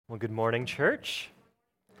Well, good morning, church.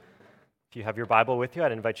 If you have your Bible with you,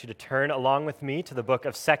 I'd invite you to turn along with me to the book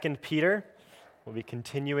of 2 Peter. We'll be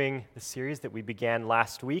continuing the series that we began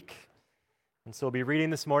last week. And so we'll be reading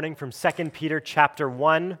this morning from 2 Peter chapter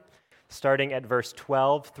 1, starting at verse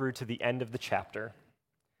 12 through to the end of the chapter.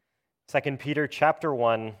 2 Peter chapter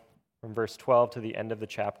 1, from verse 12 to the end of the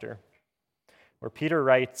chapter, where Peter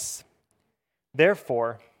writes,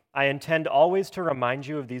 "Therefore, I intend always to remind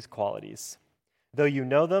you of these qualities, though you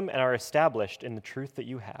know them and are established in the truth that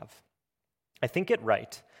you have. I think it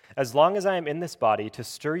right, as long as I am in this body, to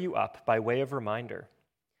stir you up by way of reminder,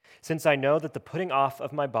 since I know that the putting off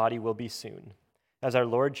of my body will be soon, as our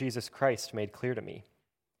Lord Jesus Christ made clear to me.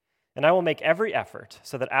 And I will make every effort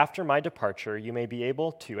so that after my departure you may be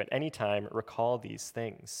able to at any time recall these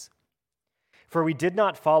things. For we did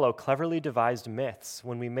not follow cleverly devised myths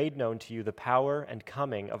when we made known to you the power and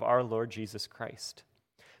coming of our Lord Jesus Christ,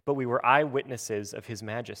 but we were eyewitnesses of his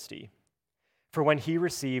majesty. For when he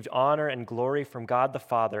received honor and glory from God the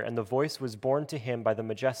Father, and the voice was borne to him by the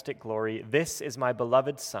majestic glory, 'This is my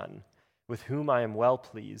beloved Son, with whom I am well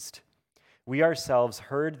pleased,' we ourselves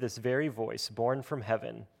heard this very voice borne from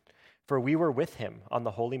heaven, for we were with him on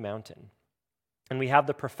the holy mountain. And we have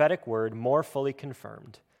the prophetic word more fully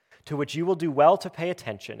confirmed, to which you will do well to pay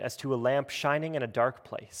attention as to a lamp shining in a dark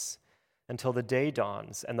place, until the day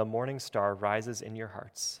dawns and the morning star rises in your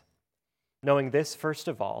hearts. Knowing this, first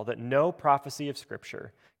of all, that no prophecy of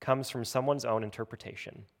Scripture comes from someone's own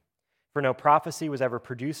interpretation. For no prophecy was ever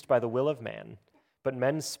produced by the will of man, but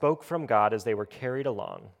men spoke from God as they were carried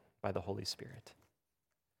along by the Holy Spirit."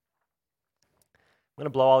 I'm going to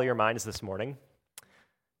blow all your minds this morning.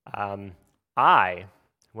 I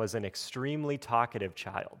was an extremely talkative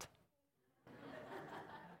child.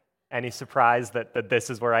 Any surprise that this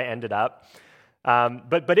is where I ended up?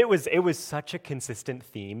 But it was such a consistent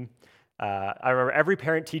theme. I remember every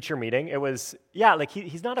parent-teacher meeting, it was,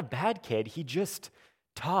 he's not a bad kid, he just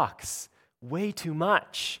talks way too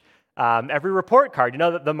much. Every report card,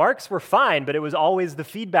 the marks were fine, but it was always the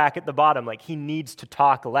feedback at the bottom, like he needs to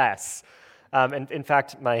talk less. And in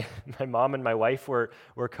fact, my mom and my wife were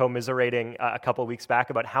commiserating a couple weeks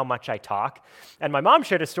back about how much I talk. And my mom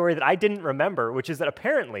shared a story that I didn't remember, which is that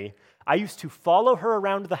apparently I used to follow her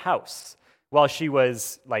around the house while she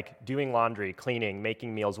was like doing laundry, cleaning,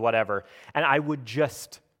 making meals, whatever, and I would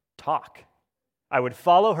just talk. I would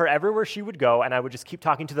follow her everywhere she would go, and I would just keep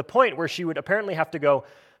talking to the point where she would apparently have to go,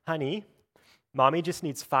 "Honey, Mommy just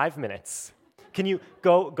needs 5 minutes. Can you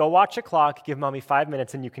go watch a clock, give Mommy 5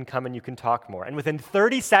 minutes, and you can come and you can talk more." And within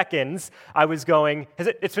 30 seconds, I was going,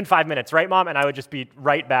 "It's been 5 minutes, right, Mom?" And I would just be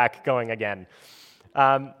right back going again.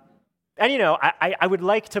 I would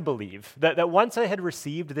like to believe that once I had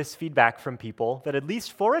received this feedback from people, that at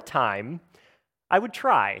least for a time, I would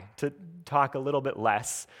try to talk a little bit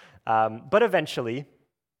less. But eventually,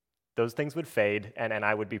 those things would fade, and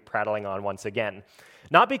I would be prattling on once again.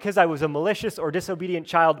 Not because I was a malicious or disobedient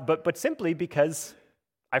child, but simply because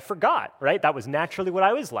I forgot, right? That was naturally what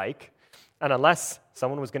I was like, and unless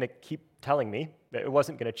someone was going to keep telling me, it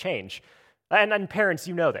wasn't going to change. And parents,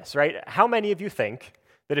 you know this, right? How many of you think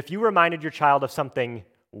that if you reminded your child of something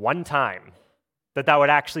one time, that would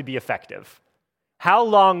actually be effective? How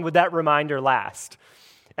long would that reminder last?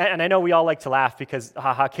 And I know we all like to laugh because,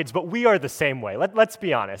 haha, kids, but we are the same way. Let's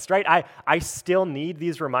be honest, right? I still need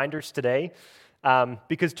these reminders today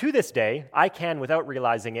because to this day, I can, without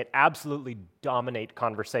realizing it, absolutely dominate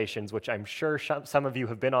conversations, which I'm sure some of you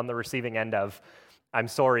have been on the receiving end of. I'm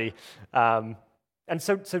sorry. And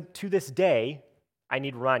so to this day, I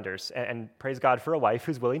need reminders, and praise God for a wife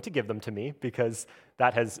who's willing to give them to me because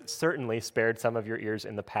that has certainly spared some of your ears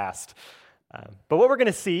in the past. But what we're going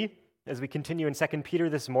to see as we continue in 2 Peter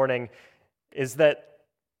this morning is that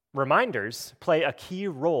reminders play a key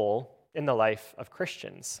role in the life of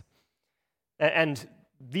Christians. And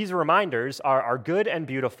these reminders are good and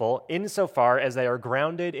beautiful insofar as they are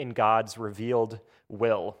grounded in God's revealed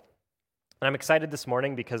will. And I'm excited this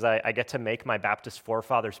morning because I get to make my Baptist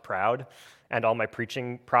forefathers proud and all my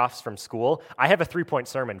preaching profs from school. I have a 3-point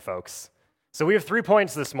sermon, folks. So we have 3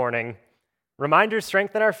 points this morning. Reminders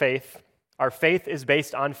strengthen our faith is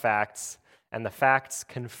based on facts, and the facts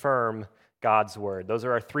confirm God's word. Those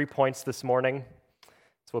are our 3 points this morning.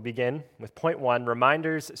 So we'll begin with point 1,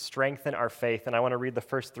 reminders strengthen our faith. And I want to read the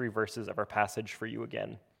first 3 verses of our passage for you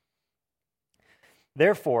again.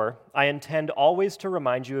 "Therefore, I intend always to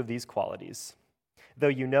remind you of these qualities, though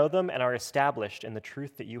you know them and are established in the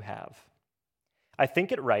truth that you have. I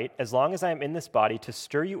think it right, as long as I am in this body, to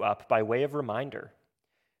stir you up by way of reminder,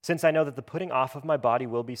 since I know that the putting off of my body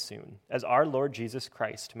will be soon, as our Lord Jesus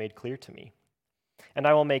Christ made clear to me. And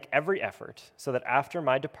I will make every effort so that after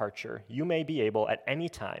my departure, you may be able at any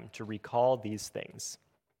time to recall these things.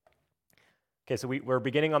 Okay, so we're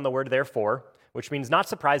beginning on the word therefore, which means not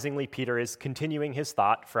surprisingly, Peter is continuing his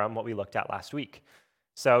thought from what we looked at last week.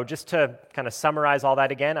 So just to kind of summarize all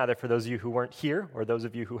that again, either for those of you who weren't here or those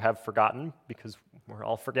of you who have forgotten, because we're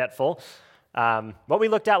all forgetful, what we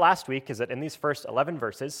looked at last week is that in these first 11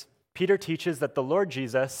 verses, Peter teaches that the Lord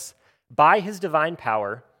Jesus, by his divine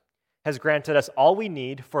power, has granted us all we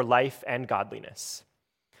need for life and godliness.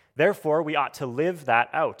 Therefore, we ought to live that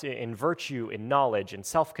out in virtue, in knowledge, in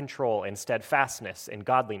self-control, in steadfastness, in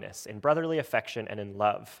godliness, in brotherly affection, and in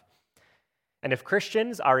love. And if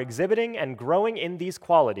Christians are exhibiting and growing in these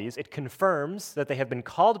qualities, it confirms that they have been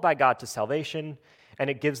called by God to salvation, and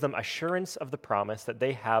it gives them assurance of the promise that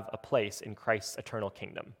they have a place in Christ's eternal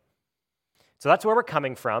kingdom. So that's where we're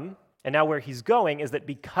coming from, and now where he's going is that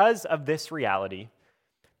because of this reality,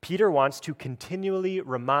 Peter wants to continually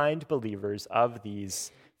remind believers of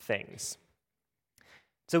these things.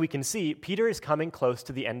 So we can see Peter is coming close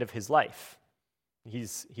to the end of his life.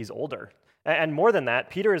 He's older. And more than that,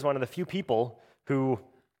 Peter is one of the few people who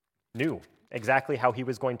knew exactly how he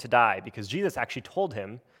was going to die, because Jesus actually told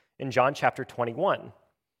him in John chapter 21.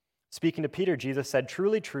 Speaking to Peter, Jesus said,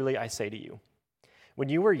 "Truly, truly, I say to you, when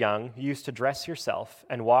you were young, you used to dress yourself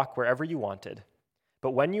and walk wherever you wanted.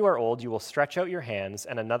 But when you are old, you will stretch out your hands,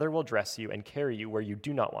 and another will dress you and carry you where you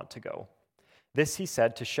do not want to go." This he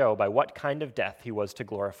said to show by what kind of death he was to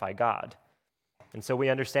glorify God. And so we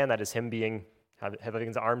understand that as him having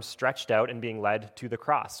his arms stretched out and being led to the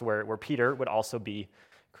cross, where Peter would also be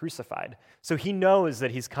crucified. So he knows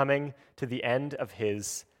that he's coming to the end of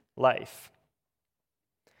his life.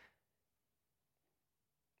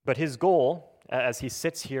 But his goal, as he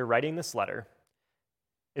sits here writing this letter,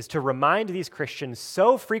 is to remind these Christians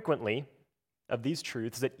so frequently of these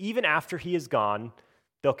truths that even after he is gone,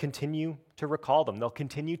 they'll continue to recall them. They'll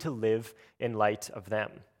continue to live in light of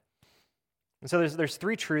them. And so there's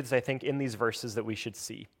three truths, I think, in these verses that we should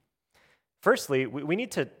see. Firstly, we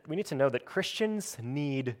need to know that Christians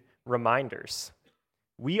need reminders.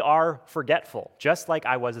 We are forgetful, just like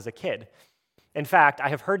I was as a kid. In fact, I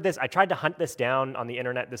have heard this. I tried to hunt this down on the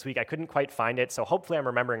internet this week. I couldn't quite find it, so hopefully I'm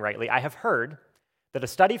remembering rightly. I have heard that a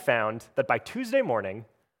study found that by Tuesday morning,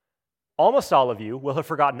 almost all of you will have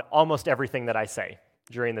forgotten almost everything that I say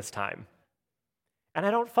during this time. And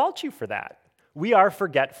I don't fault you for that. We are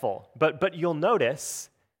forgetful, but you'll notice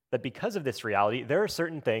that because of this reality, there are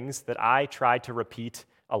certain things that I try to repeat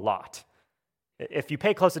a lot. If you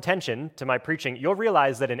pay close attention to my preaching, you'll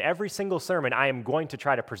realize that in every single sermon, I am going to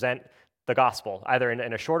try to present the gospel, either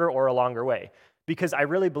in a shorter or a longer way. Because I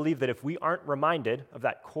really believe that if we aren't reminded of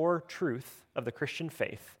that core truth of the Christian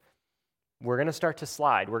faith, we're going to start to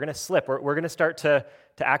slide. We're going to slip. We're going to start to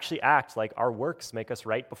actually act like our works make us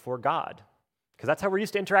right before God. Because that's how we're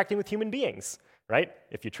used to interacting with human beings, right?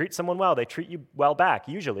 If you treat someone well, they treat you well back,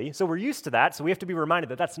 usually. So we're used to that, so we have to be reminded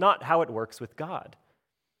that that's not how it works with God.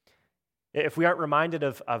 If we aren't reminded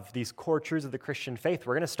of these core truths of the Christian faith,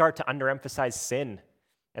 we're going to start to underemphasize sin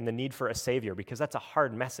and the need for a Savior, because that's a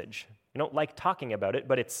hard message. You don't like talking about it,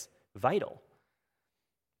 but it's vital.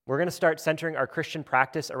 We're going to start centering our Christian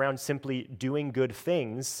practice around simply doing good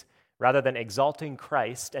things rather than exalting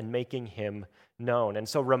Christ and making him known. And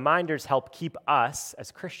so reminders help keep us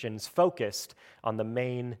as Christians focused on the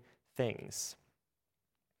main things.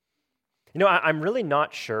 You know, I'm really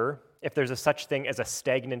not sure if there's a such thing as a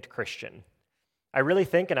stagnant Christian. I really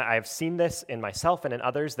think, and I've seen this in myself and in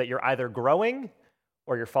others, that you're either growing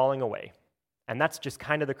or you're falling away. And that's just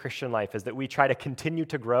kind of the Christian life, is that we try to continue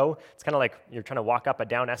to grow. It's kind of like you're trying to walk up a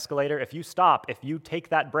down escalator. If you stop, if you take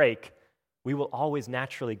that break, we will always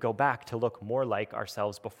naturally go back to look more like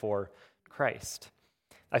ourselves before Christ.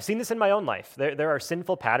 I've seen this in my own life. There are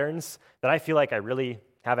sinful patterns that I feel like I really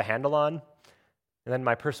have a handle on, and then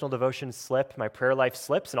my personal devotions slip, my prayer life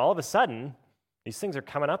slips, and all of a sudden, these things are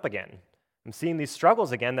coming up again. I'm seeing these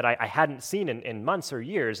struggles again that I hadn't seen in months or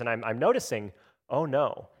years, and I'm noticing, oh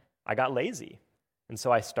no, I got lazy, and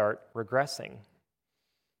so I start regressing.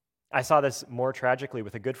 I saw this more tragically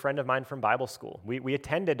with a good friend of mine from Bible school. We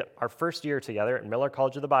attended our first year together at Miller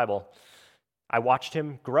College of the Bible. I watched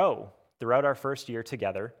him grow throughout our first year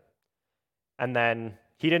together, and then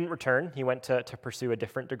he didn't return. He went to pursue a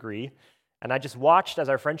different degree, and I just watched as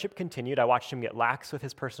our friendship continued. I watched him get lax with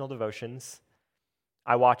his personal devotions.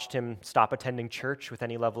 I watched him stop attending church with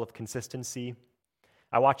any level of consistency.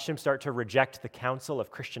 I watched him start to reject the counsel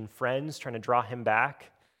of Christian friends trying to draw him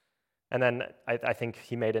back. And then I think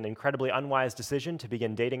he made an incredibly unwise decision to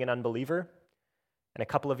begin dating an unbeliever. And a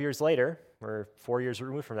couple of years later, or 4 years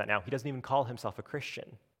removed from that now, he doesn't even call himself a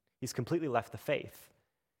Christian. He's completely left the faith.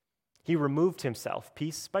 He removed himself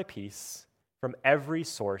piece by piece from every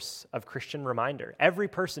source of Christian reminder, every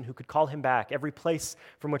person who could call him back, every place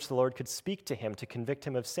from which the Lord could speak to him to convict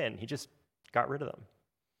him of sin. He just got rid of them.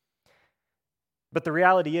 But the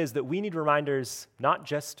reality is that we need reminders not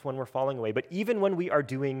just when we're falling away, but even when we are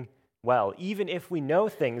doing well, even if we know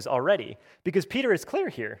things already. Because Peter is clear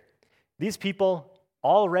here. These people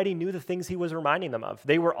already knew the things he was reminding them of.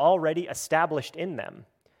 They were already established in them.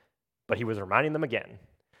 But he was reminding them again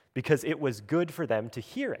because it was good for them to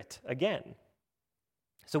hear it again.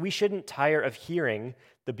 So we shouldn't tire of hearing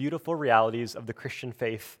the beautiful realities of the Christian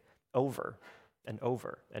faith over and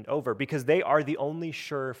over and over because they are the only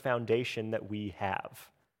sure foundation that we have.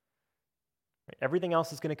 Everything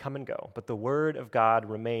else is going to come and go, but the Word of God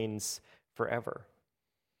remains forever.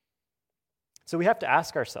 So we have to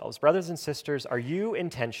ask ourselves, brothers and sisters, are you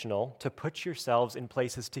intentional to put yourselves in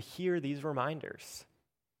places to hear these reminders?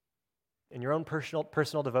 In your own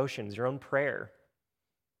personal devotions, your own prayer?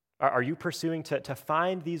 Are you pursuing to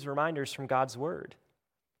find these reminders from God's Word?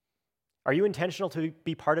 Are you intentional to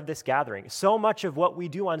be part of this gathering? So much of what we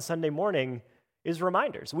do on Sunday morning is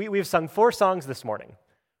reminders. We've sung 4 songs this morning.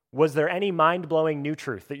 Was there any mind-blowing new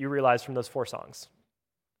truth that you realized from those 4 songs?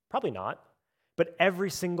 Probably not. But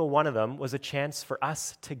every single one of them was a chance for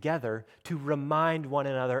us together to remind one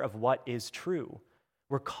another of what is true.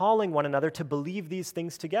 We're calling one another to believe these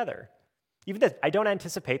things together. Even though I don't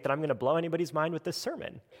anticipate that I'm going to blow anybody's mind with this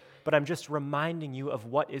sermon, but I'm just reminding you of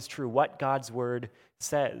what is true, what God's Word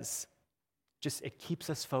says. Just it keeps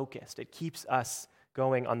us focused. It keeps us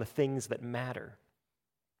going on the things that matter.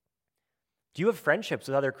 Do you have friendships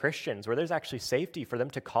with other Christians where there's actually safety for them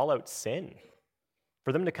to call out sin?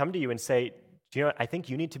 For them to come to you and say, do you know what? I think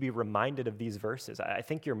you need to be reminded of these verses. I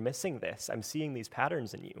think you're missing this. I'm seeing these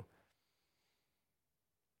patterns in you.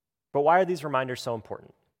 But why are these reminders so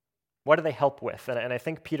important? What do they help with? And I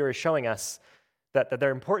think Peter is showing us that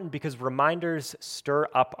they're important because reminders stir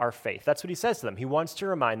up our faith. That's what he says to them. He wants to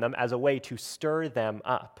remind them as a way to stir them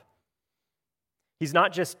up. He's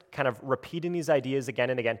not just kind of repeating these ideas again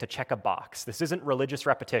and again to check a box. This isn't religious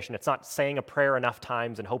repetition. It's not saying a prayer enough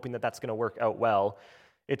times and hoping that that's going to work out well.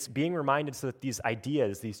 It's being reminded so that these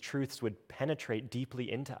ideas, these truths would penetrate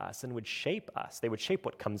deeply into us and would shape us. They would shape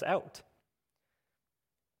what comes out.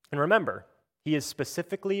 And remember, he is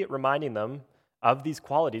specifically reminding them of these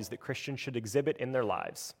qualities that Christians should exhibit in their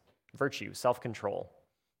lives: virtue, self-control,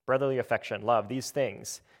 brotherly affection, love, these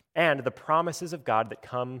things, and the promises of God that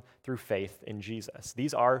come through faith in Jesus.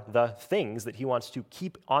 These are the things that he wants to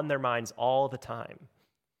keep on their minds all the time.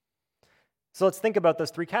 So let's think about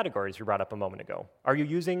those 3 categories we brought up a moment ago. Are you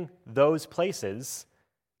using those places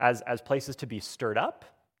as places to be stirred up,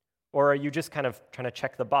 or are you just kind of trying to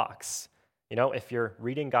check the box? You know, if you're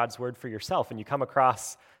reading God's Word for yourself and you come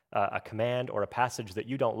across a command or a passage that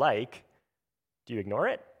you don't like, do you ignore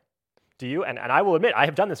it? Do you, and I will admit, I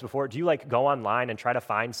have done this before, do you go online and try to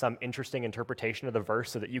find some interesting interpretation of the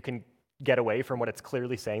verse so that you can get away from what it's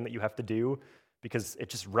clearly saying that you have to do because it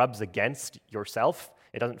just rubs against yourself?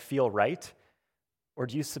 It doesn't feel right? Or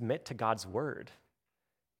do you submit to God's Word?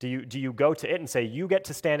 Do you go to it and say, you get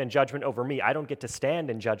to stand in judgment over me, I don't get to stand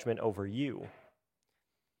in judgment over you?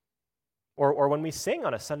 Or when we sing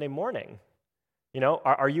on a Sunday morning, you know,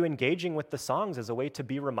 are you engaging with the songs as a way to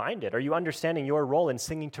be reminded? Are you understanding your role in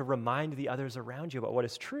singing to remind the others around you about what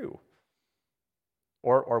is true?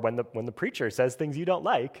 Or when the preacher says things you don't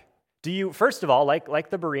like, do you, first of all, like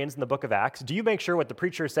the Bereans in the book of Acts, do you make sure what the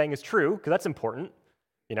preacher is saying is true? Because that's important.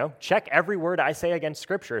 You know, check every word I say against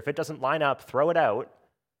Scripture. If it doesn't line up, throw it out.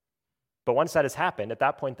 But once that has happened, at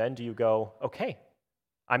that point then do you go, okay,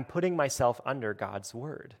 I'm putting myself under God's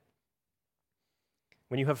Word.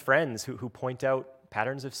 When you have friends who point out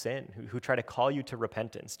patterns of sin, who try to call you to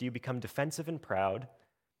repentance, do you become defensive and proud,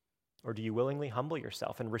 or do you willingly humble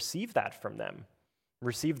yourself and receive that from them?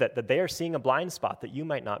 Receive that they are seeing a blind spot that you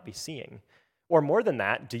might not be seeing. Or more than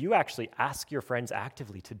that, do you actually ask your friends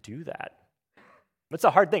actively to do that? That's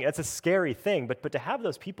a hard thing. That's a scary thing. But to have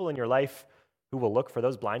those people in your life who will look for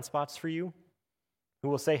those blind spots for you, who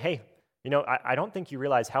will say, hey, you know, I don't think you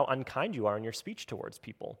realize how unkind you are in your speech towards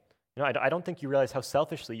people. You know, I don't think you realize how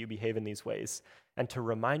selfishly you behave in these ways, and to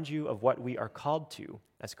remind you of what we are called to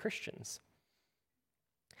as Christians.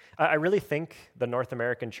 I really think the North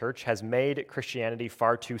American church has made Christianity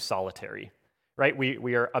far too solitary, right?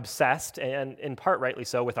 We are obsessed, and in part rightly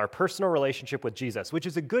so, with our personal relationship with Jesus, which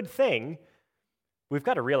is a good thing. We've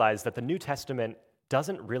got to realize that the New Testament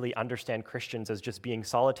doesn't really understand Christians as just being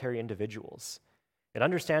solitary individuals. It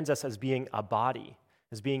understands us as being a body,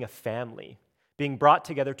 as being a family, being brought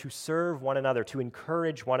together to serve one another, to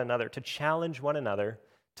encourage one another, to challenge one another,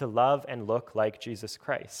 to love and look like Jesus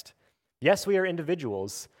Christ. Yes, we are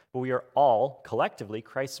individuals, but we are all collectively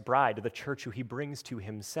Christ's bride, the church who he brings to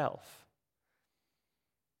himself.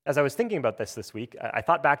 As I was thinking about this week, I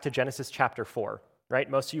thought back to Genesis chapter 4, right?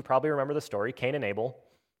 Most of you probably remember the story, Cain and Abel.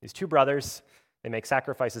 These two brothers, they make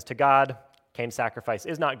sacrifices to God. Cain's sacrifice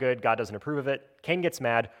is not good. God doesn't approve of it. Cain gets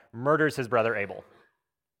mad, murders his brother Abel.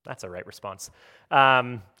 That's a right response.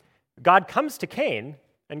 God comes to Cain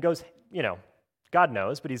and goes, God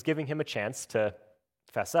knows, but he's giving him a chance to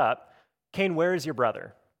fess up. Cain, where is your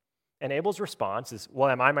brother? And Abel's response is, well,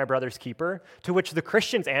 am I my brother's keeper? To which the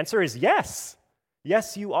Christian's answer is yes.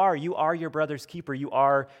 Yes, you are. You are your brother's keeper. You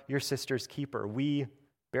are your sister's keeper. We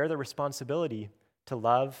bear the responsibility to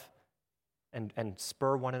love and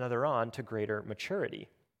spur one another on to greater maturity.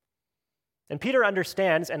 And Peter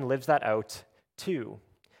understands and lives that out too.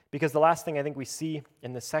 Because the last thing I think we see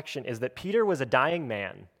in this section is that Peter was a dying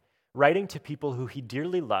man writing to people who he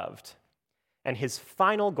dearly loved. And his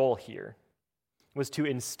final goal here was to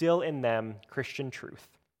instill in them Christian truth.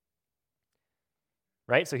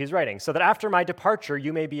 Right? So he's writing, so that after my departure,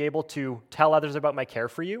 you may be able to tell others about my care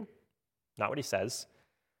for you. Not what he says.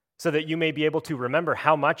 So that you may be able to remember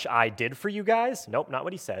how much I did for you guys. Nope, not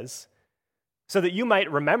what he says. So that you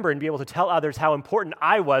might remember and be able to tell others how important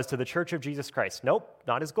I was to the church of Jesus Christ. Nope,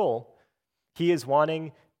 not his goal. He is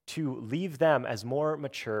wanting to leave them as more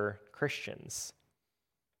mature Christians,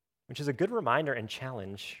 which is a good reminder and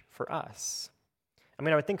challenge for us.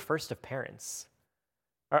 I would think first of parents.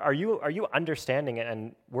 Are you understanding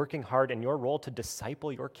and working hard in your role to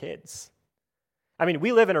disciple your kids?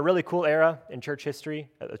 We live in a really cool era in church history.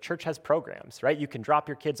 The church has programs, right? You can drop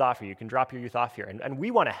your kids off here. You can drop your youth off here. And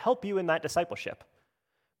we want to help you in that discipleship.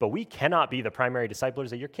 But we cannot be the primary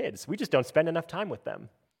disciplers of your kids. We just don't spend enough time with them.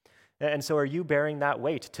 And so are you bearing that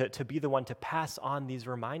weight to be the one to pass on these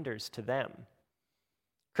reminders to them?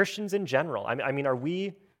 Christians in general, are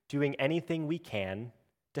we doing anything we can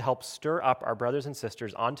to help stir up our brothers and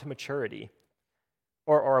sisters onto maturity?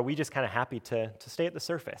 Or are we just kind of happy to stay at the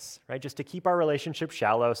surface, right? Just to keep our relationship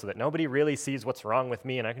shallow so that nobody really sees what's wrong with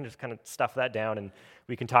me and I can just kind of stuff that down and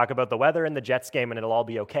we can talk about the weather and the Jets game and it'll all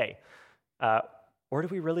be okay. Or do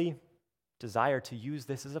we really desire to use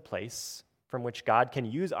this as a place from which God can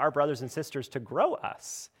use our brothers and sisters to grow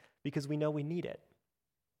us because we know we need it?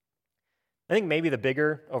 I think maybe the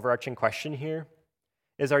bigger overarching question here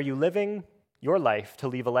is, are you living your life to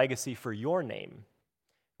leave a legacy for your name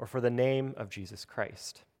or for the name of Jesus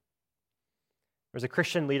Christ? There was a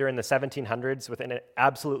Christian leader in the 1700s with an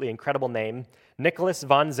absolutely incredible name, Nicholas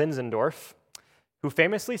von Zinzendorf, who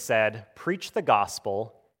famously said, "Preach the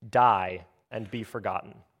gospel, die, and be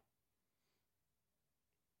forgotten."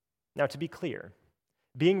 Now, to be clear,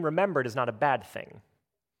 being remembered is not a bad thing,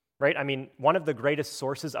 right? One of the greatest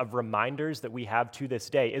sources of reminders that we have to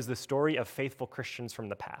this day is the story of faithful Christians from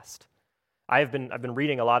the past. I've been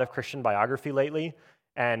reading a lot of Christian biography lately,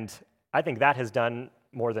 and I think that has done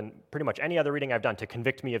more than pretty much any other reading I've done to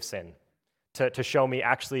convict me of sin, to show me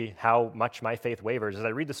actually how much my faith wavers as I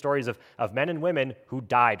read the stories of men and women who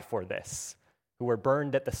died for this, who were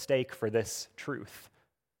burned at the stake for this truth.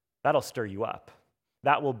 That'll stir you up.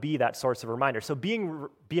 That will be that source of reminder. So being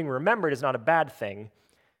remembered is not a bad thing,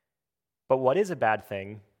 but what is a bad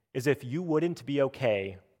thing is if you wouldn't be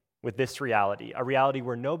okay with this reality, a reality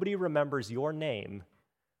where nobody remembers your name,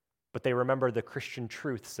 but they remember the Christian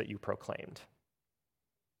truths that you proclaimed.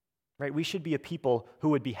 Right? We should be a people who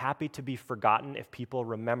would be happy to be forgotten if people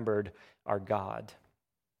remembered our God.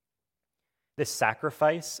 This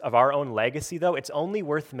sacrifice of our own legacy, though, it's only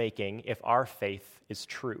worth making if our faith is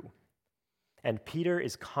true. And Peter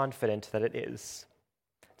is confident that it is.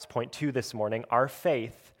 It's point 2 this morning. Our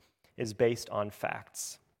faith is based on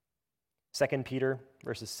facts. 2 Peter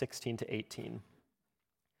verses 16 to 18.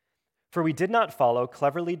 For we did not follow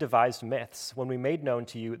cleverly devised myths when we made known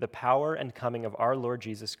to you the power and coming of our Lord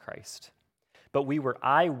Jesus Christ, but we were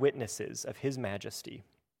eyewitnesses of his majesty.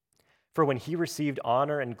 For when he received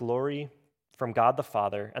honor and glory from God the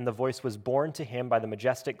Father, and the voice was borne to him by the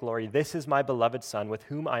majestic glory, "This is my beloved Son, with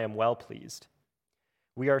whom I am well pleased."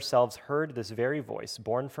 We ourselves heard this very voice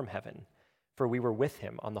borne from heaven, for we were with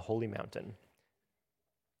him on the holy mountain.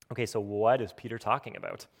 Okay, so what is Peter talking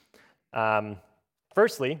about?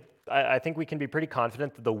 Firstly, I think we can be pretty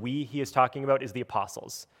confident that the we he is talking about is the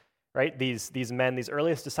apostles, right? These men, these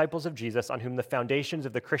earliest disciples of Jesus on whom the foundations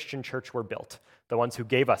of the Christian church were built, the ones who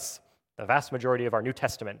gave us the vast majority of our New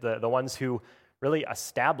Testament, the ones who really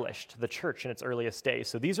established the church in its earliest days.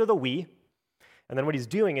 So these are the we, and then what he's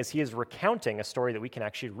doing is he is recounting a story that we can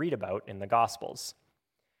actually read about in the Gospels.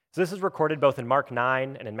 So this is recorded both in Mark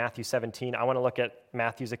 9 and in Matthew 17. I want to look at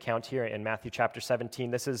Matthew's account here in Matthew chapter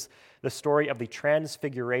 17. This is the story of the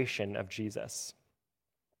transfiguration of Jesus.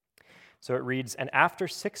 So it reads, "And after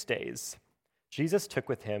 6 days, Jesus took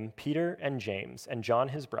with him Peter and James and John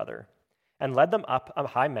his brother, and led them up a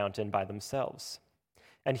high mountain by themselves.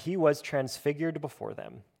 And he was transfigured before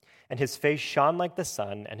them, and his face shone like the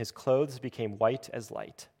sun, and his clothes became white as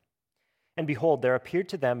light. And behold, there appeared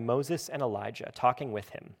to them Moses and Elijah talking with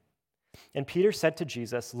him. And Peter said to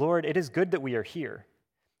Jesus, 'Lord, it is good that we are here.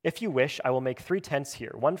 If you wish, I will make 3 tents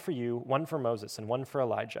here, one for you, one for Moses, and one for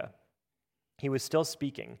Elijah.' He was still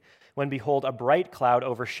speaking, when behold, a bright cloud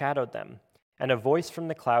overshadowed them, and a voice from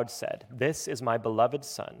the cloud said, 'This is my beloved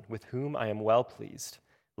Son, with whom I am well pleased.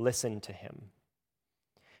 Listen to him.'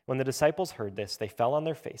 When the disciples heard this, they fell on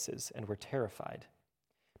their faces and were terrified.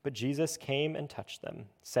 But Jesus came and touched them,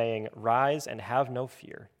 saying, 'Rise and have no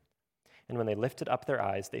fear.' And when they lifted up their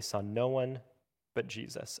eyes, they saw no one but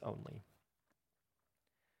Jesus only."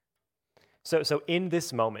 So in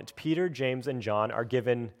this moment, Peter, James, and John are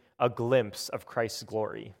given a glimpse of Christ's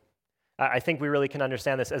glory. I think we really can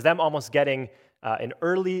understand this as them almost getting an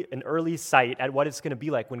early sight at what it's going to be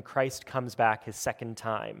like when Christ comes back his second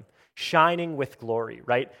time, shining with glory,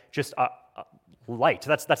 right? Just light.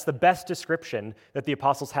 That's the best description that the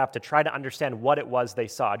apostles have to try to understand what it was they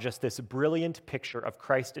saw. Just this brilliant picture of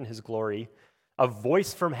Christ in his glory, a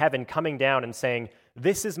voice from heaven coming down and saying,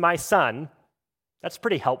 "This is my Son." That's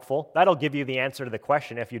pretty helpful. That'll give you the answer to the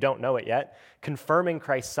question if you don't know it yet. Confirming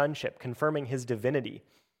Christ's sonship, confirming his divinity.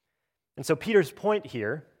 And so Peter's point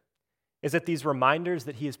here is that these reminders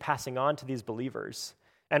that he is passing on to these believers,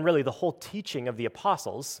 and really the whole teaching of the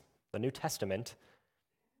apostles, the New Testament,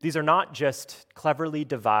 these are not just cleverly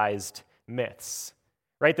devised myths,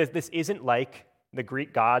 right? This isn't like the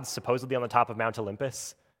Greek gods supposedly on the top of Mount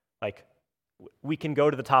Olympus. Like, we can go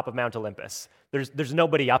to the top of Mount Olympus. There's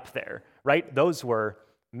nobody up there, right? Those were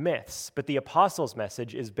myths. But the apostles'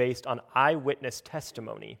 message is based on eyewitness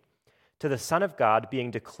testimony to the Son of God being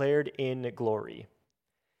declared in glory.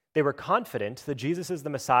 They were confident that Jesus is the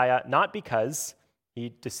Messiah, not because he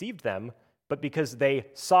deceived them, but because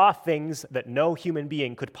they saw things that no human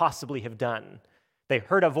being could possibly have done. They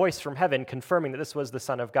heard a voice from heaven confirming that this was the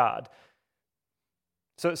Son of God.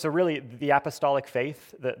 So really, the apostolic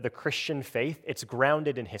faith, the Christian faith, it's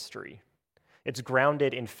grounded in history. It's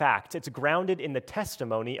grounded in fact. It's grounded in the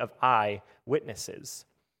testimony of eyewitnesses.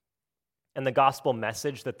 And the gospel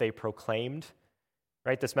message that they proclaimed,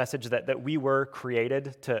 right? This message that we were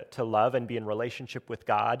created to love and be in relationship with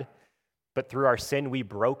God, but through our sin, we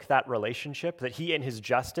broke that relationship, that he in his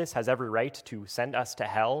justice has every right to send us to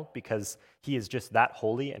hell because he is just that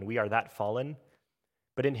holy and we are that fallen.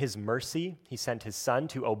 But in his mercy, he sent his Son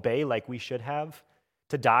to obey like we should have,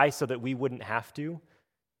 to die so that we wouldn't have to,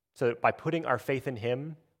 so that by putting our faith in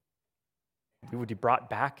him, we would be brought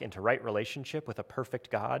back into right relationship with a perfect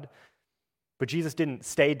God. But Jesus didn't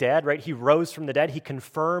stay dead, right? He rose from the dead. He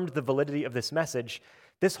confirmed the validity of this message.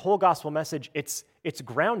 This whole gospel message, it's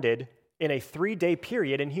grounded in a 3-day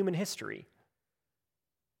period in human history,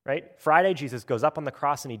 right? Friday, Jesus goes up on the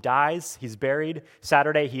cross and he dies. He's buried.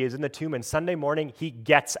 Saturday, he is in the tomb. And Sunday morning, he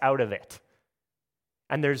gets out of it.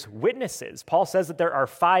 And there's witnesses. Paul says that there are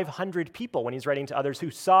 500 people when he's writing to others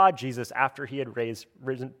who saw Jesus after he had rise,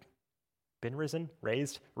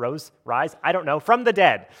 I don't know, from the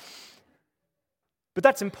dead. But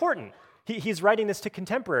that's important. He's writing this to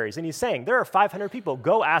contemporaries, and he's saying, there are 500 people.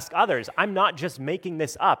 Go ask others. I'm not just making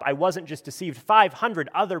this up. I wasn't just deceived. 500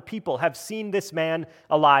 other people have seen this man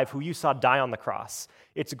alive who you saw die on the cross.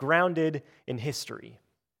 It's grounded in history.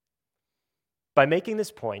 By making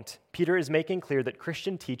this point, Peter is making clear that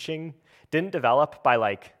Christian teaching didn't develop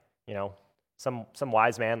by some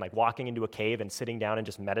wise man walking into a cave and sitting down and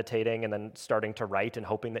just meditating and then starting to write and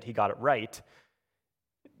hoping that he got it right.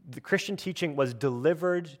 The Christian teaching was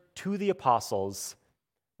delivered to the apostles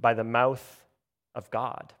by the mouth of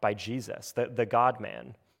God, by Jesus, the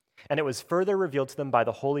God-man. And it was further revealed to them by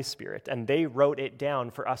the Holy Spirit, and they wrote it down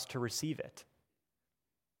for us to receive it.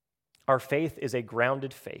 Our faith is a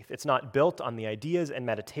grounded faith. It's not built on the ideas and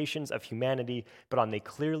meditations of humanity, but on the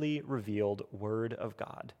clearly revealed Word of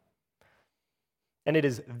God. And it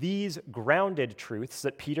is these grounded truths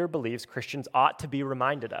that Peter believes Christians ought to be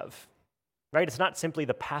reminded of. Right? It's not simply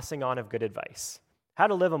the passing on of good advice. How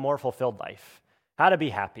to live a more fulfilled life. How to be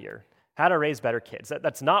happier. How to raise better kids.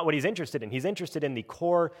 That's not what he's interested in. He's interested in the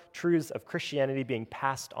core truths of Christianity being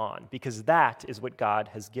passed on, because that is what God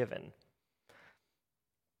has given.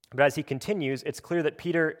 But as he continues, it's clear that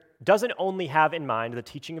Peter doesn't only have in mind the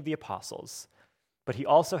teaching of the apostles, but he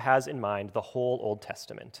also has in mind the whole Old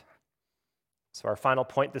Testament. So our final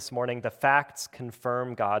point this morning, the facts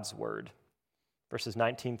confirm God's word. Verses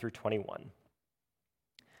 19 through 21.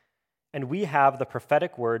 And we have the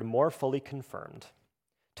prophetic word more fully confirmed,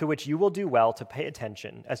 to which you will do well to pay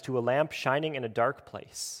attention as to a lamp shining in a dark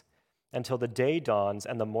place, until the day dawns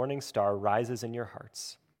and the morning star rises in your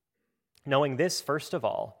hearts. Knowing this, first of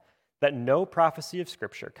all, that no prophecy of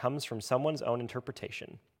Scripture comes from someone's own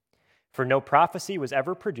interpretation. For no prophecy was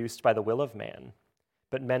ever produced by the will of man,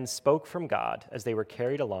 but men spoke from God as they were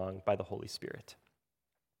carried along by the Holy Spirit.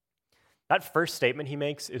 That first statement he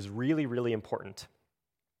makes is really, really important.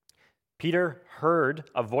 Peter heard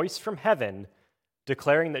a voice from heaven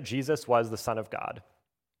declaring that Jesus was the Son of God.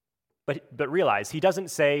 But realize, he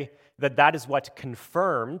doesn't say that that is what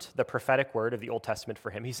confirmed the prophetic word of the Old Testament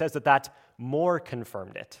for him. He says that that more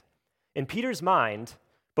confirmed it. In Peter's mind,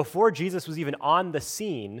 before Jesus was even on the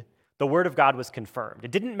scene, the word of God was confirmed.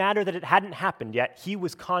 It didn't matter that it hadn't happened yet. He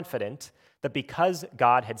was confident that because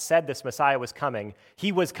God had said this Messiah was coming,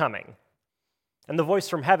 he was coming. And the voice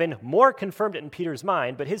from heaven more confirmed it in Peter's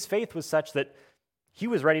mind, but his faith was such that he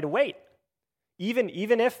was ready to wait. Even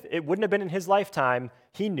if it wouldn't have been in his lifetime,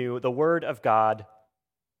 he knew the word of God,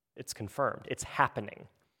 it's confirmed. It's happening.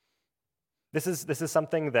 This is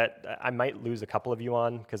something that I might lose a couple of you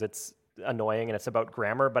on because it's annoying and it's about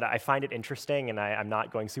grammar, but I find it interesting and I'm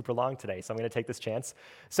not going super long today, so I'm going to take this chance.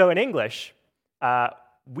 So in English,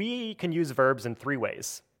 we can use verbs in three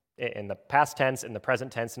ways: in the past tense, in the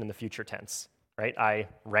present tense, and in the future tense. Right? I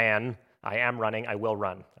ran, I am running, I will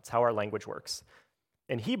run. That's how our language works.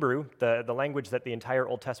 In Hebrew, the language that the entire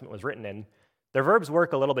Old Testament was written in, their verbs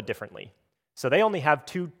work a little bit differently. So they only have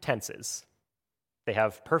two tenses. They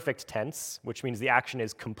have perfect tense, which means the action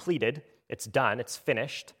is completed, it's done, it's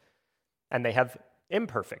finished. And they have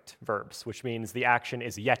imperfect verbs, which means the action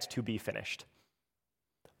is yet to be finished.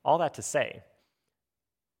 All that to say,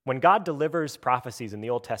 when God delivers prophecies in the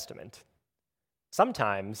Old Testament,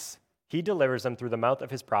 sometimes he delivers them through the mouth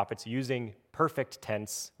of his prophets using perfect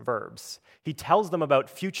tense verbs. He tells them about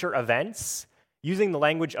future events using the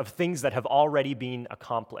language of things that have already been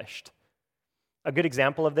accomplished. A good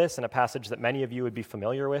example of this, and a passage that many of you would be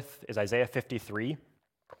familiar with, is Isaiah 53.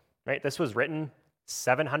 Right? This was written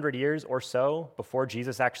 700 years or so before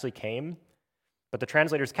Jesus actually came, but the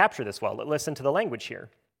translators capture this well. Listen to the language here.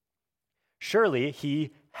 Surely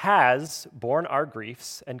he has borne our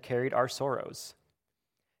griefs and carried our sorrows.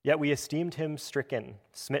 Yet we esteemed him stricken,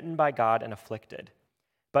 smitten by God, and afflicted.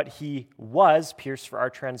 But he was pierced for our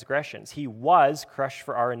transgressions. He was crushed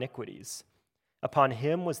for our iniquities. Upon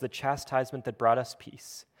him was the chastisement that brought us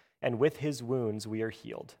peace, and with his wounds we are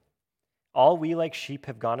healed. All we like sheep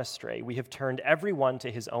have gone astray. We have turned every one to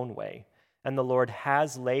his own way, and the Lord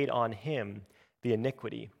has laid on him the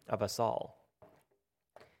iniquity of us all.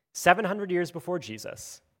 700 years before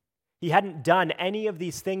Jesus, he hadn't done any of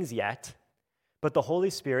these things yet, but the Holy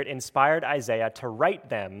Spirit inspired Isaiah to write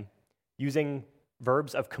them using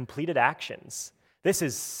verbs of completed actions. This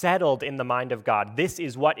is settled in the mind of God. This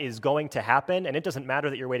is what is going to happen, and it doesn't matter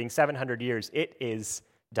that you're waiting 700 years. It is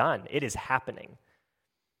done. It is happening.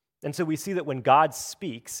 And so we see that when God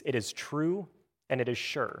speaks, it is true and it is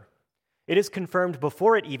sure. It is confirmed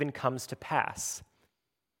before it even comes to pass.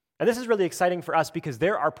 And this is really exciting for us because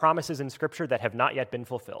there are promises in Scripture that have not yet been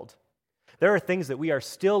fulfilled. There are things that we are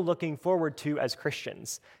still looking forward to as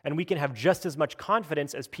Christians, and we can have just as much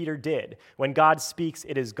confidence as Peter did. When God speaks,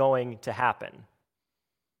 it is going to happen.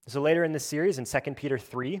 So later in this series, in 2 Peter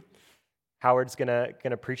 3, Howard's going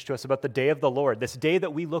to preach to us about the day of the Lord, this day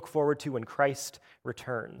that we look forward to when Christ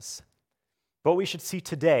returns. But what we should see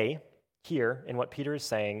today, here, in what Peter is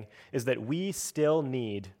saying, is that we still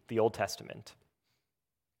need the Old Testament.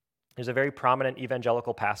 There's a very prominent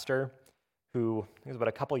evangelical pastor who, it was about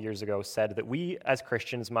a couple years ago, said that we as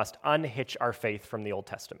Christians must unhitch our faith from the Old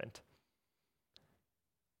Testament.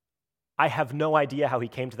 I have no idea how he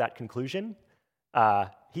came to that conclusion.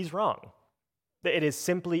 He's wrong. It is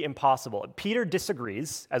simply impossible. Peter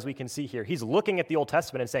disagrees, as we can see here. He's looking at the Old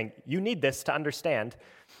Testament and saying, you need this to understand.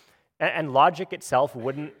 And logic itself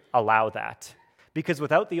wouldn't allow that. Because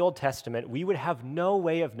without the Old Testament, we would have no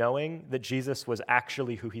way of knowing that Jesus was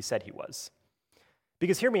actually who he said he was.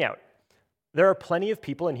 Because hear me out. There are plenty of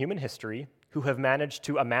people in human history who have managed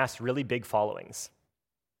to amass really big followings.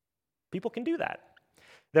 People can do that.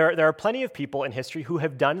 There are plenty of people in history who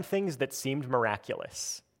have done things that seemed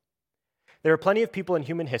miraculous. There are plenty of people in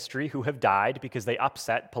human history who have died because they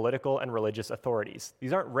upset political and religious authorities.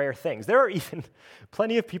 These aren't rare things. There are even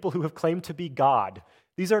plenty of people who have claimed to be God.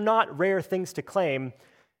 These are not rare things to claim,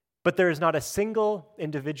 but there is not a single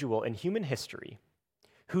individual in human history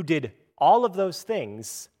who did all of those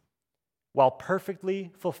things while perfectly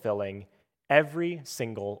fulfilling every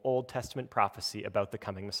single Old Testament prophecy about the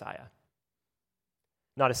coming Messiah.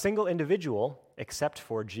 Not a single individual except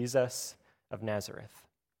for Jesus of Nazareth.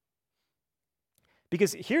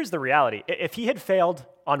 Because here's the reality. If he had failed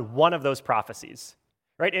on one of those prophecies,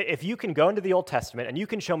 right? If you can go into the Old Testament and you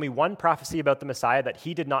can show me one prophecy about the Messiah that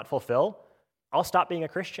he did not fulfill, I'll stop being a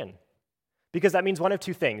Christian. Because that means one of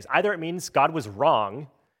two things. Either it means God was wrong,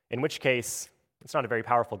 in which case it's not a very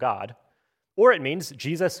powerful God, or it means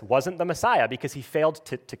Jesus wasn't the Messiah because he failed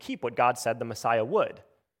to keep what God said the Messiah would.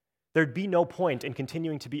 There'd be no point in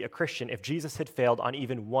continuing to be a Christian if Jesus had failed on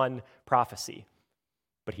even one prophecy.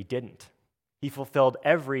 But he didn't. He fulfilled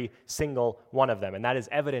every single one of them, and that is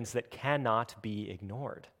evidence that cannot be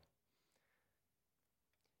ignored.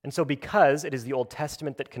 And so because it is the Old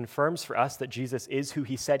Testament that confirms for us that Jesus is who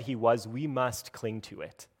he said he was, we must cling to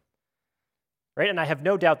it. Right? And I have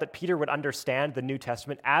no doubt that Peter would understand the New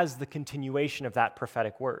Testament as the continuation of that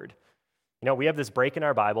prophetic word. You know, we have this break in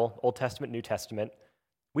our Bible, Old Testament, New Testament.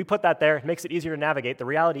 We put that there, it makes it easier to navigate. The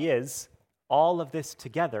reality is, all of this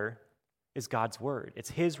together is God's word. It's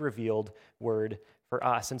his revealed word for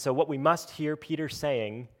us. And so what we must hear Peter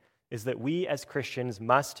saying is that we as Christians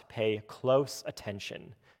must pay close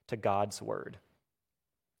attention to God's word.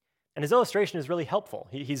 And his illustration is really helpful.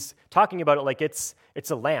 He's talking about it like it's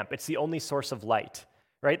a lamp. It's the only source of light,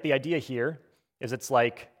 right? The idea here is it's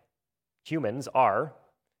like humans are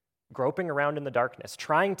groping around in the darkness,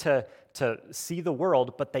 trying to see the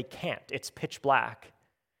world, but they can't. It's pitch black.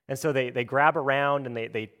 And so they grab around and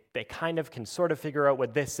they kind of can sort of figure out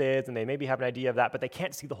what this is, and they maybe have an idea of that, but they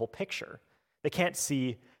can't see the whole picture. They can't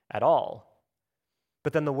see at all.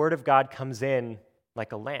 But then the word of God comes in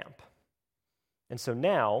like a lamp. And so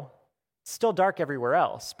now, it's still dark everywhere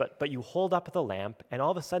else, but you hold up the lamp, and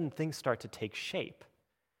all of a sudden things start to take shape.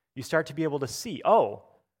 You start to be able to see, oh,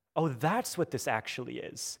 that's what this actually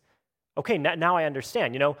is. Okay, now I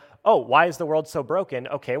understand. Why is the world so broken?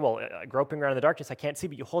 Okay, well, groping around in the darkness, I can't see,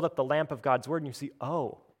 but you hold up the lamp of God's word and you see,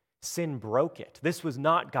 sin broke it. This was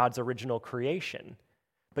not God's original creation.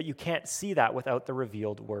 But you can't see that without the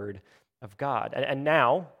revealed word of God. And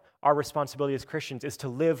now, our responsibility as Christians is to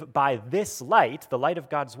live by this light, the light of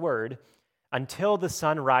God's word, until the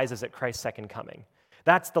sun rises at Christ's second coming.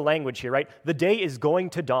 That's the language here, right? The day is going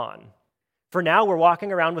to dawn. For now, we're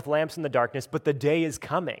walking around with lamps in the darkness, but the day is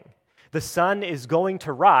coming. The sun is going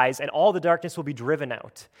to rise, and all the darkness will be driven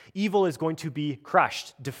out. Evil is going to be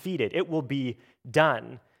crushed, defeated. It will be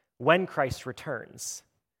done when Christ returns.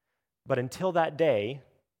 But until that day,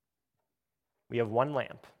 we have one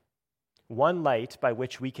lamp, one light by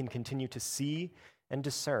which we can continue to see and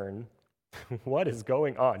discern what is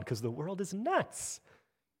going on, because the world is nuts.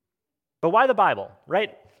 But why the Bible,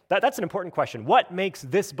 right? That's an important question. What makes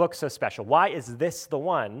this book so special? Why is this the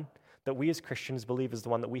one that we as Christians believe is the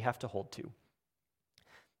one that we have to hold to?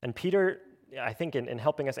 And Peter, I think in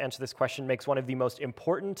helping us answer this question, makes one of the most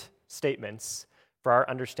important statements for our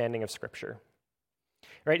understanding of Scripture.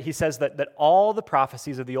 Right? He says that all the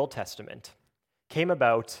prophecies of the Old Testament came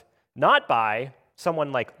about not by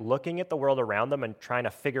someone like looking at the world around them and trying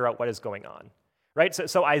to figure out what is going on. Right?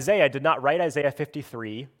 So Isaiah did not write Isaiah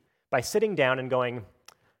 53 by sitting down and going,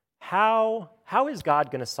 how is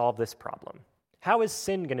God going to solve this problem? How is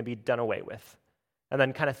sin going to be done away with? And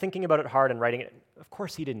then kind of thinking about it hard and writing it. Of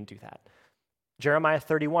course he didn't do that. Jeremiah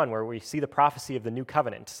 31, where we see the prophecy of the new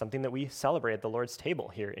covenant, something that we celebrate at the Lord's table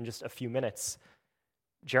here in just a few minutes.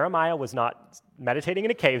 Jeremiah was not meditating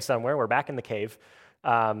in a cave somewhere, we're back in the cave,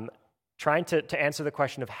 trying to answer the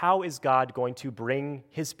question of how is God going to bring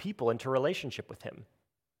his people into relationship with him?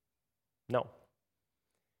 No.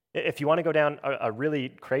 If you want to go down a really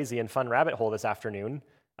crazy and fun rabbit hole this afternoon,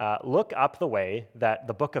 look up the way that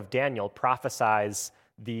the book of Daniel prophesies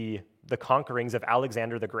the conquerings of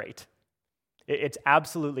Alexander the Great. It's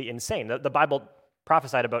absolutely insane. The Bible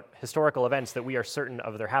prophesied about historical events that we are certain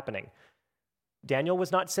of their happening. Daniel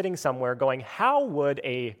was not sitting somewhere going, how would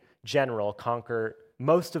a general conquer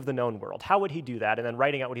most of the known world? How would he do that? And then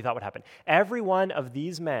writing out what he thought would happen. Every one of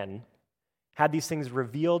these men had these things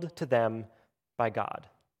revealed to them by God.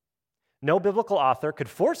 No biblical author could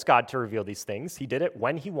force God to reveal these things. He did it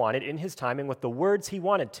when he wanted, in his timing, with the words he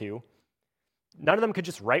wanted to. None of them could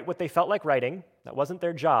just write what they felt like writing. That wasn't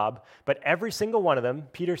their job. But every single one of them,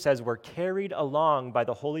 Peter says, were carried along by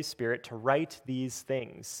the Holy Spirit to write these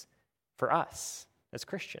things for us as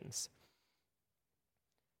Christians.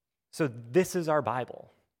 So this is our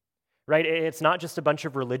Bible, right? It's not just a bunch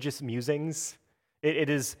of religious musings. It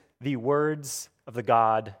is the words of the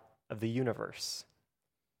God of the universe.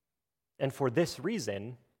 And for this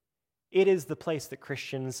reason, it is the place that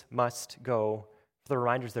Christians must go for the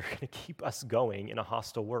reminders that are going to keep us going in a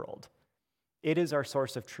hostile world. It is our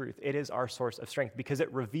source of truth. It is our source of strength because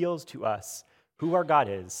it reveals to us who our God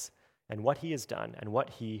is and what he has done and what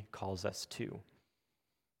he calls us to.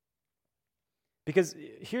 Because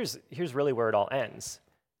here's really where it all ends.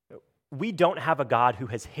 We don't have a God who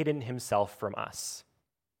has hidden himself from us.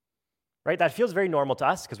 Right? That feels very normal to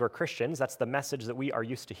us because we're Christians. That's the message that we are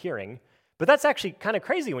used to hearing. But that's actually kind of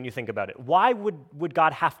crazy when you think about it. Why would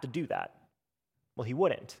God have to do that? Well, he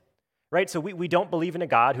wouldn't. Right? So we don't believe in a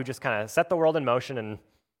God who just kind of set the world in motion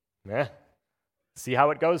and see how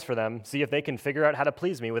it goes for them, see if they can figure out how to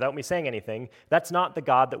please me without me saying anything. That's not the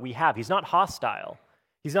God that we have. He's not hostile.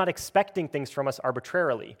 He's not expecting things from us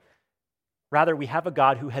arbitrarily. Rather, we have a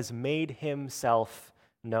God who has made himself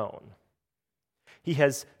known. He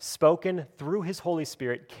has spoken through his Holy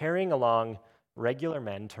Spirit, carrying along regular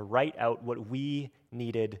men to write out what we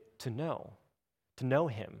needed to know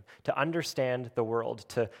him, to understand the world,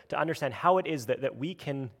 to understand how it is that we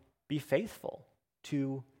can be faithful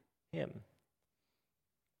to him.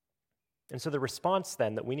 And so the response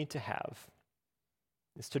then that we need to have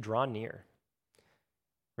is to draw near,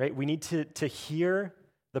 right? We need to hear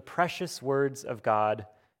the precious words of God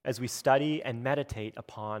as we study and meditate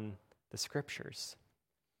upon the scriptures.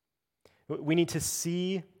 We need to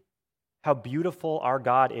see how beautiful our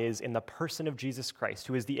God is in the person of Jesus Christ,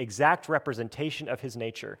 who is the exact representation of his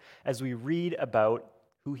nature, as we read about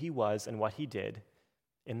who he was and what he did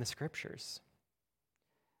in the scriptures.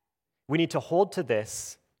 We need to hold to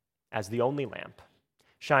this as the only lamp,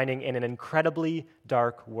 shining in an incredibly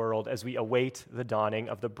dark world as we await the dawning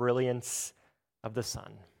of the brilliance of the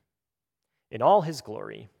sun in all his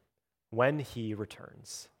glory when he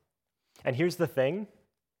returns. And here's the thing,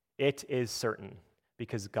 it is certain,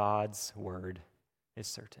 because God's word is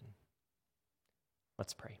certain.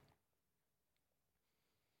 Let's pray.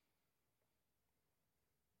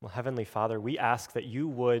 Well, Heavenly Father, we ask that you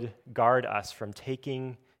would guard us from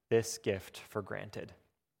taking this gift for granted.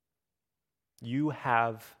 You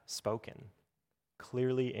have spoken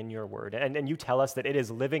clearly in your word, and you tell us that it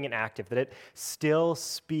is living and active, that it still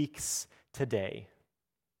speaks today.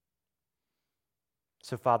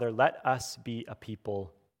 So, Father, let us be a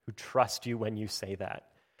people who trust you when you say that,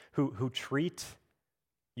 who treat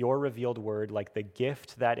your revealed word like the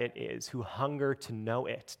gift that it is, who hunger to know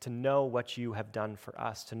it, to know what you have done for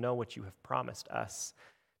us, to know what you have promised us,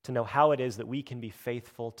 to know how it is that we can be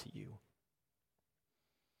faithful to you.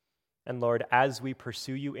 And Lord, as we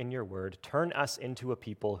pursue you in your word, turn us into a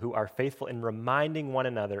people who are faithful in reminding one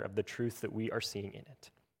another of the truth that we are seeing in it,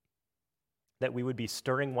 that we would be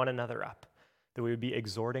stirring one another up, that we would be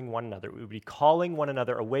exhorting one another, we would be calling one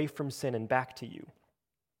another away from sin and back to you.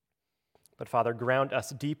 But Father, ground us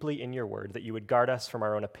deeply in your word, that you would guard us from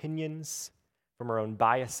our own opinions, from our own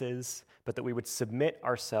biases, but that we would submit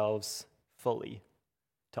ourselves fully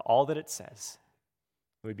to all that it says.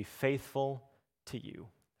 We would be faithful to you,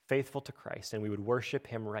 faithful to Christ, and we would worship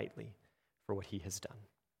him rightly for what he has done.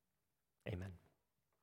 Amen.